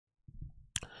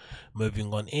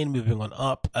moving on in, moving on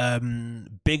up.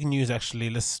 Big news actually.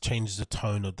 Let's change the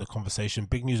tone of the conversation.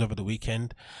 Big news over the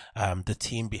weekend. The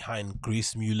team behind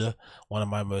Griessmuehle, one of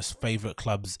my most favorite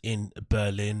clubs in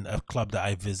Berlin, a club that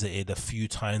I visited a few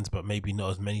times, but maybe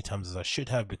not as many times as I should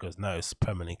have because now it's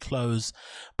permanently closed.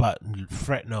 But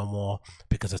fret no more,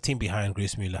 because the team behind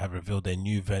Griessmuehle have revealed a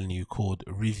new venue called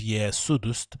Revier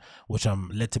Südost, which I'm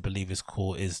led to believe is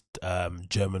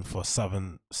German for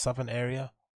southern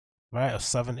area, right? Or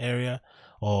southern area,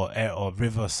 or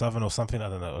river southern or something. I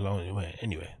don't know.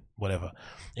 Anyway, whatever.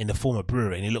 In the former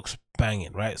brewery, and it looks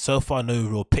banging, right? So far, no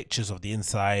real pictures of the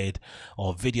inside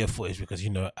or video footage because,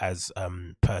 as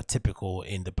per typical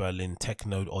in the Berlin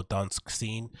techno or dance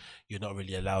scene, you're not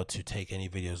really allowed to take any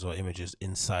videos or images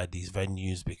inside these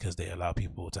venues because they allow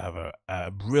people to have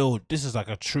a real, this is like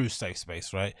a true safe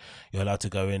space, right? You're allowed to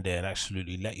go in there and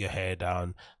absolutely let your hair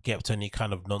down, get up to any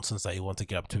kind of nonsense that you want to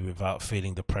get up to without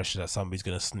feeling the pressure that somebody's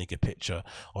going to sneak a picture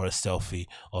or a selfie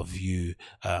of you,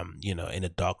 in a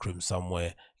dark room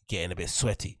somewhere getting a bit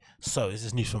sweaty. So this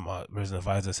is news from our resident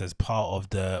advisor. Says part of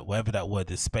the, whatever that word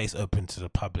is, space open to the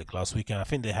public last weekend. I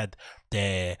think they had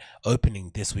their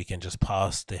opening this weekend just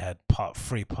passed. They had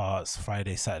three parts,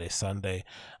 Friday, Saturday, Sunday.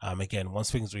 Again,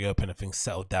 once things reopen and things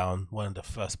settle down, one of the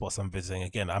first spots I'm visiting.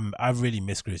 Again, I really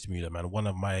miss Griessmuehle, man. One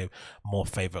of my more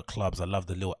favorite clubs. I love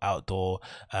the little outdoor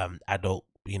adult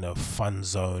fun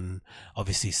zone,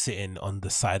 obviously sitting on the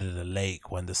side of the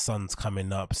lake when the sun's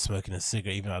coming up, smoking a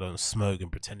cigarette, even though I don't smoke,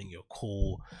 and pretending you're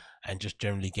cool, and just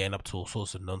generally getting up to all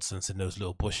sorts of nonsense in those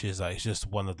little bushes. Like, it's just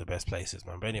one of the best places,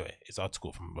 man. But anyway, this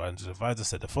article from Ryan's advisor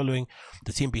said the following: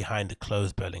 the team behind the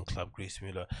closed Berlin club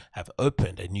Griessmuehle have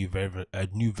opened a new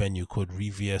venue called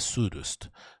Revier Südost.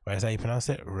 Right, is that how you pronounce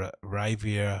it?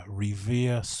 Revier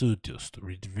Südost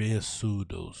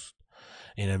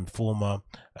in a former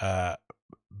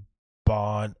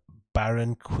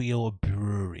Baron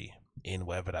Brewery in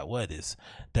wherever that word is.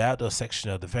 The outdoor section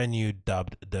of the venue,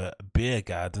 dubbed the Beer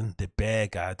Garden,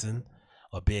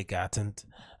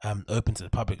 opened to the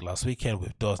public last weekend,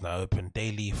 with doors now open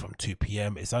daily from 2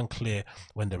 p.m. It's unclear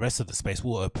when the rest of the space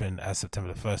will open, as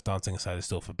September the 1st dancing inside is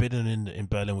still forbidden in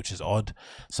Berlin, which is odd.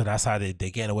 So that's how they're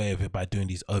getting away with it, by doing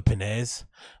these open airs,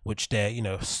 which they're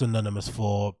synonymous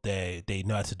for. They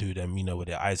know how to do them, with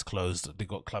their eyes closed. They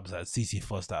got clubs like CC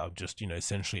Foss that are just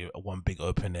essentially one big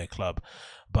open air club,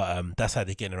 but that's how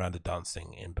they're getting around the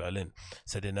dancing in Berlin.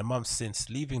 So in the months since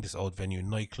leaving this old venue in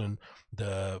Neukölln,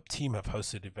 the team have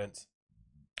hosted events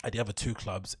at the other two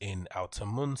clubs in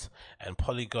Altamont and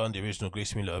Polygon. The original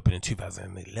Griessmuehle opened in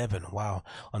 2011. Wow,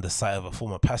 on the site of a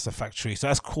former pasta factory. So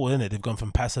that's cool, isn't it? They've gone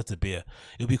from pasta to beer.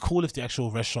 It would be cool if the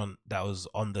actual restaurant that was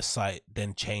on the site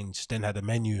then changed, then had a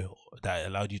menu that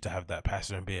allowed you to have that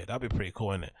pasta and beer. That'd be pretty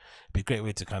cool, isn't it? It'd be a great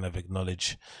way to kind of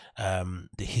acknowledge the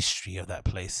history of that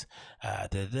place.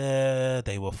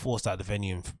 They were forced out of the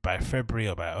venue by February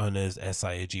or by owners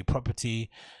SIAG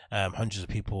property. Hundreds of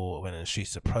people went in the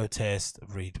streets to protest.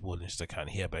 Read Walden's account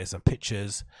here, but there's some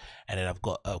pictures, and then I've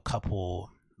got a couple,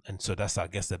 and so that's, I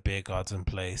guess, the beer garden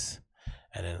place,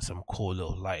 and then some cool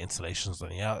little light installations on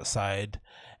the outside,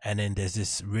 and then there's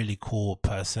this really cool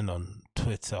person on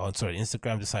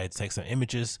Instagram decided to take some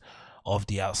images of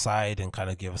the outside and kind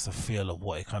of give us a feel of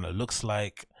what it kind of looks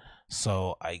like.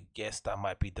 So I guess that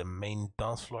might be the main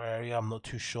dance floor area. I'm not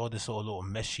too sure. This sort of little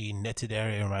meshy netted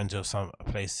area reminds you of some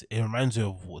place. It reminds you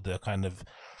of the kind of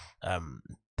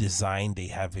design they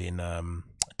have in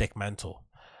Deckmantel.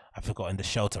 I forgot, in the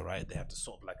shelter, right? They have the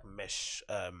sort of like mesh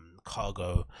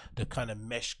cargo, the kind of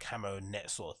mesh camo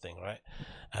net sort of thing, right?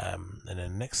 And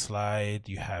then next slide,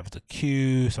 you have the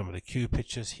queue, some of the queue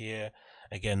pictures here.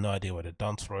 Again, no idea where the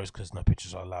dance floor is because no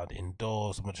pictures are allowed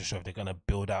indoors. I'm not too sure if they're going to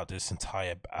build out this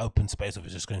entire open space or if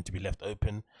it's just going to be left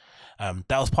open.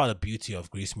 That was part of the beauty of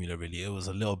Griessmuehle, really. It was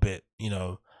a little bit,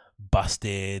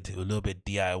 busted, a little bit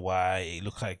DIY. It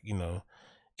looked like,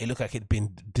 it'd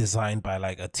been designed by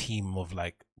like a team of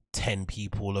like 10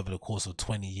 people over the course of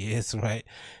 20 years, right?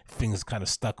 Things kind of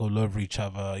stuck all over each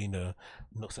other,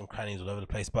 nooks and crannies all over the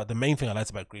place. But the main thing I liked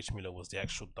about Griessmuehle was the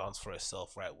actual dance floor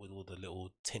itself, right? With all the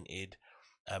little tinted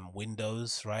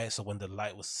windows, right? So when the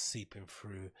light was seeping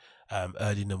through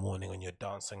early in the morning when you're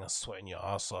dancing and sweating your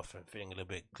ass off and feeling a little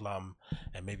bit glum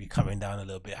and maybe coming down a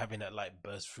little bit, having that light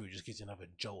burst through just gives you another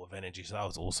jolt of energy. So that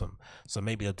was awesome. So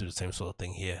maybe they'll do the same sort of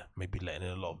thing here, maybe letting in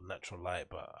a lot of natural light,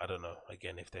 but I don't know.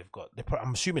 Again, if they've got,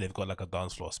 I'm assuming they've got like a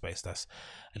dance floor space that's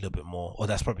a little bit more, or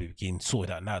that's probably getting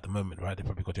sorted out now at the moment, right? They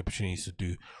probably got the opportunities to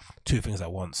do two things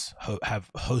at once: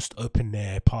 host open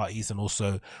air parties and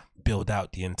also build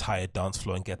out the entire dance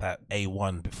floor and get that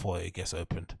A1 before it gets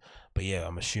opened. But yeah,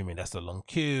 I'm assuming that's the long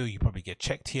queue. You probably get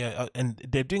checked here, and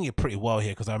they're doing it pretty well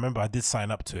here, because I remember I did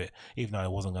sign up to it, even though I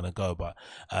wasn't gonna go. But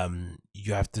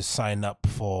you have to sign up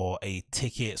for a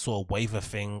ticket sort of waiver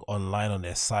thing online on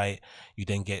their site. You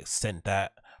then get sent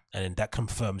that, and then that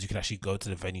confirms you can actually go to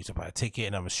the venue to buy a ticket.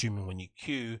 And I'm assuming when you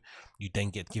queue, you then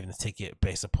get given a ticket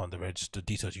based upon the registered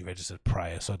details you registered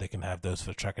prior, so they can have those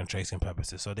for track and tracing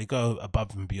purposes. So they go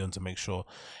above and beyond to make sure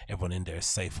everyone in there is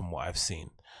safe, from what I've seen.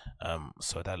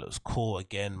 So that looks cool.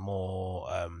 Again, more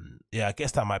yeah, I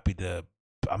guess that might be the,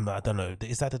 I don't know,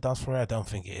 is that the dance floor? I don't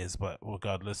think it is, but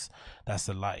regardless, that's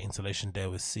the light installation there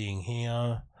we're seeing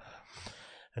here.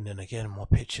 And then again, more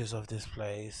pictures of this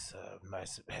place.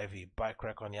 Nice heavy bike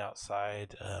rack on the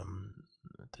outside.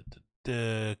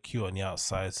 The queue on the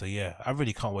outside. So yeah, I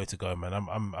really can't wait to go, man.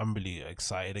 I'm really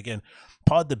excited. Again,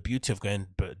 part of the beauty of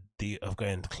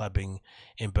going clubbing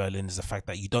in Berlin is the fact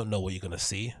that you don't know what you're gonna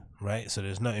see, right? So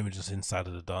there's no images inside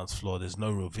of the dance floor. There's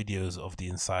no real videos of the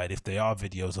inside. If there are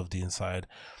videos of the inside,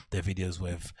 they're videos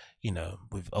with, you know,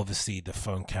 with obviously the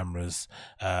phone cameras,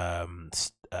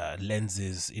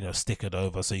 lenses, you know, stickered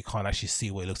over, so you can't actually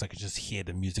see what it looks like. You just hear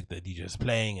the music that the DJ is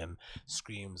playing and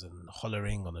screams and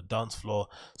hollering on the dance floor.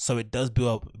 So it does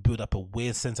build up a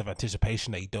weird sense of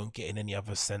anticipation that you don't get in any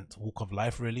other walk of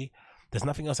life, really. There's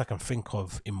nothing else I can think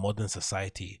of in modern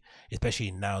society,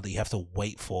 especially now that you have to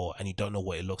wait for, and you don't know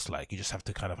what it looks like. You just have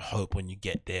to kind of hope when you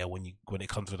get there, when it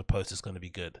comes with the post, it's going to be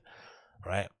good,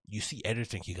 right? You see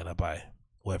everything you're gonna buy,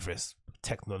 whether it's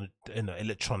technology, you know,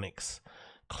 electronics,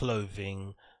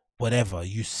 clothing, whatever.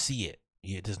 You see it.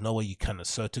 There's no way you can.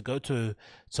 So to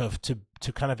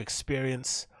kind of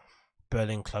experience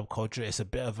Berlin club culture, it's a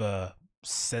bit of a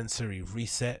sensory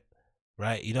reset,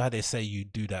 right? You know how they say you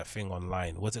do that thing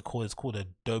online, what's it called? It's called a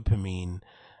dopamine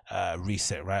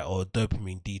reset, right? Or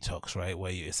dopamine detox, right?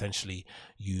 Where you essentially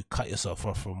cut yourself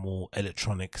off from all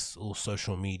electronics, all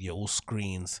social media, all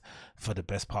screens for the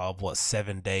best part of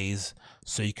 7 days,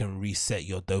 so you can reset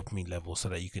your dopamine level, so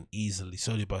that you can easily,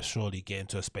 slowly but surely, get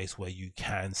into a space where you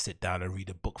can sit down and read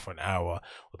a book for an hour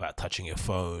without touching your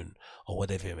phone or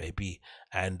whatever it may be.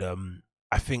 And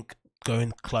I think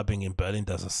going clubbing in Berlin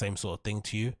does the same sort of thing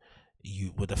to you.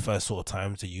 With the first sort of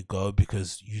times that you go,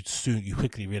 because you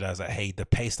quickly realize that, hey, the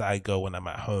pace that I go when I'm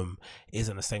at home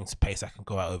isn't the same pace I can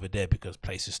go out over there, because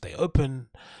places stay open.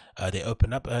 They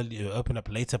open up early, open up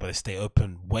later, but they stay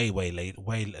open way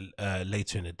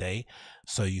later in the day.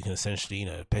 So you can essentially, you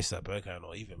know, places like Berghain,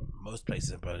 or even most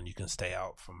places in Berlin, you can stay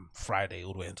out from Friday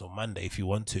all the way until Monday if you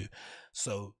want to.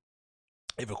 So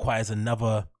it requires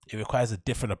a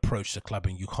different approach to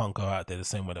clubbing. You can't go out there the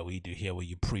same way that we do here, where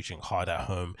you're preaching hard at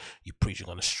home, you're preaching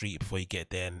on the street before you get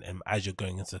there, and as you're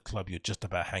going into the club, you're just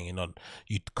about hanging on.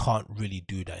 You can't really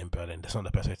do that in Berlin. That's not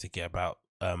the best way to get about,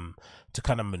 to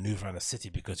kind of maneuver around the city,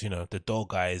 because, you know, the door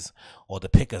guys or the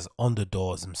pickers on the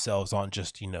doors themselves aren't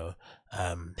just, you know,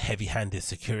 heavy-handed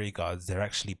security guards. They're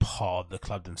actually part of the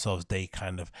club themselves. They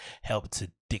kind of help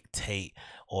to dictate,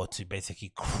 or to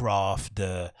basically craft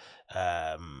the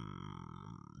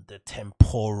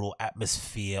temporal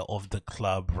atmosphere of the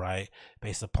club, right,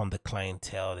 based upon the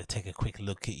clientele. They take a quick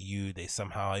look at you. They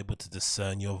somehow are able to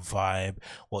discern your vibe,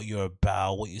 what you're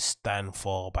about, what you stand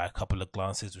for, by a couple of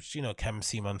glances, which, you know, can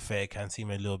seem unfair, can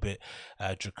seem a little bit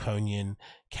draconian,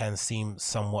 can seem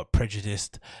somewhat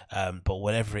prejudiced, but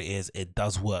whatever it is, it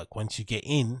does work. Once you get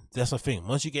in, that's the thing,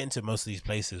 once you get into most of these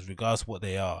places, regardless of what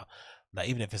they are, like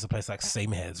even if it's a place like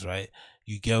Same Heads, right,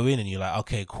 you go in and you're like,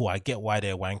 okay, cool, I get why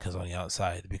they're wankers on the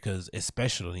outside, because it's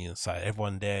special on the inside.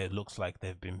 Everyone there looks like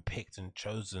they've been picked and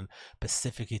chosen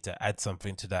specifically to add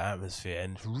something to that atmosphere.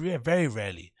 And very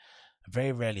rarely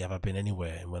have I been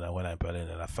anywhere when I'm in Berlin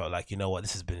and I felt like, you know what,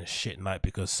 this has been a shit night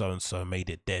because so and so made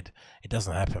it dead. It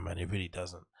doesn't happen, man. It really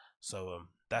doesn't. So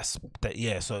that's that.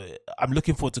 Yeah, so I'm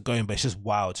looking forward to going, but it's just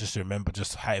wild just to remember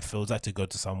just how it feels like to go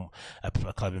to a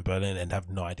club in Berlin and have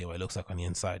no idea what it looks like on the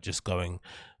inside, just going,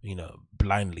 you know,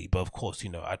 blindly. But of course,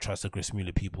 you know, I trust the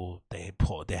Griessmuehle people. They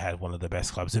had one of the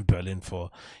best clubs in Berlin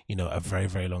for, you know, a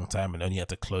very long time, and only had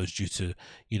to close due to,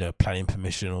 you know, planning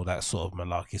permission, all that sort of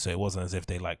malarkey. So it wasn't as if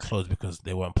they like closed because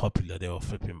they weren't popular. They were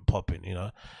flipping popping, you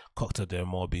know. Cocktail de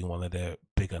More being one of their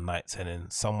bigger nights. And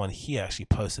then someone here actually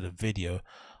posted a video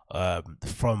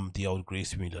from the old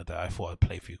Griessmuehle that I thought I'd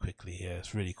play for you quickly here.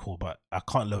 It's really cool, but I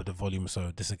can't lower the volume,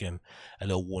 so this again a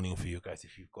little warning for you guys.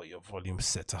 If you've got your volume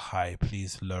set to high,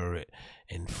 please lower it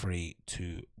in 3,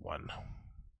 2, 1.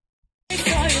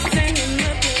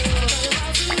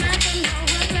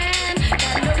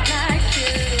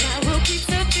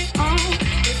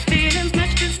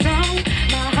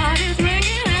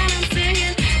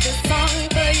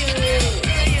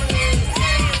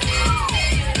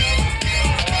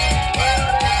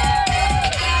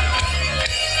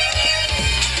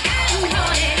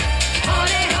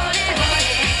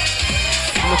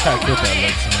 how good that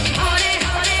looks, man.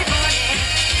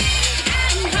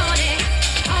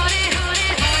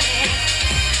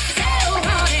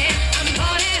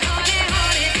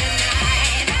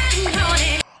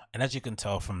 And as you can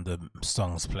tell from the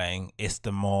songs playing, it's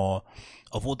the more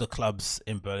of all the clubs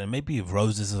in Berlin. Maybe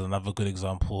Roses is another good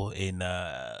example. In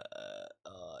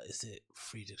is it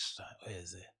Friedrichstein? Where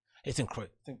is it? It's in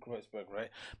Kreuzberg, right?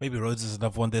 Maybe Roses is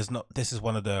another one. There's not. This is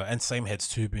one of the, and Same Heads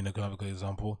too being another good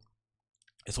example.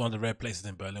 It's one of the rare places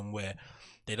in Berlin where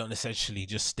they don't essentially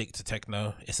just stick to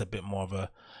techno. It's a bit more of a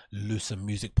looser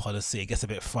music policy. It gets a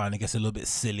bit fun. It gets a little bit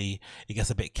silly. It gets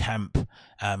a bit camp.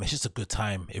 It's just a good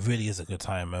time. It really is a good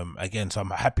time. Again, so I'm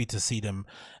happy to see them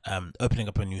opening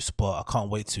up a new spot. I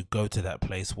can't wait to go to that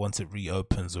place once it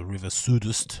reopens. Or Revier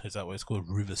Südost, is that what it's called?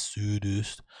 Revier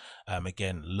Südost.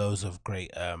 Again, loads of great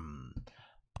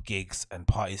gigs and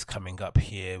parties coming up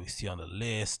here. We see on the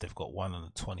list. They've got one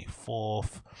on the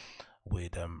 24th.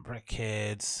 With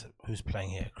Wreckheads. Who's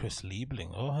playing here? Chris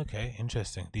Liebling. Oh, okay,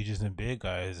 interesting. DJs and Beer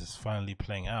Guys is finally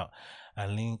playing out.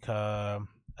 And Linka,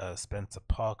 Spencer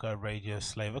Parker, Radio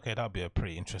Slave. Okay, that'll be a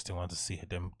pretty interesting one to see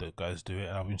them, the guys do it,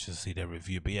 and I'll be interested to see their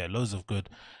review. But yeah, loads of good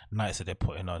nights that they're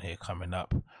putting on here coming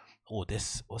up. Oh,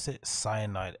 this, what's it?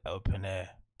 Cyanide Open Air.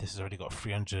 This has already got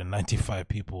 395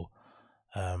 people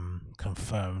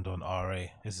confirmed on RA.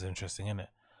 This is interesting, isn't it?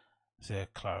 So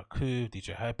Clara Coup,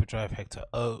 DJ Hyperdrive, Hector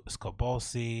O, Scott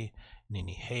Balsey,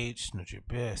 Nini H,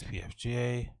 Nujibir,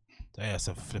 SPFGA. So yeah, it's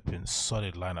a flipping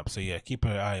solid lineup. So yeah, keep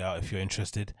an eye out if you're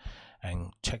interested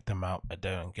and check them out. And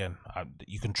then again,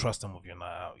 you can trust them with your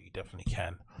night out. You definitely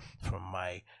can, from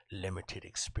my limited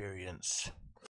experience.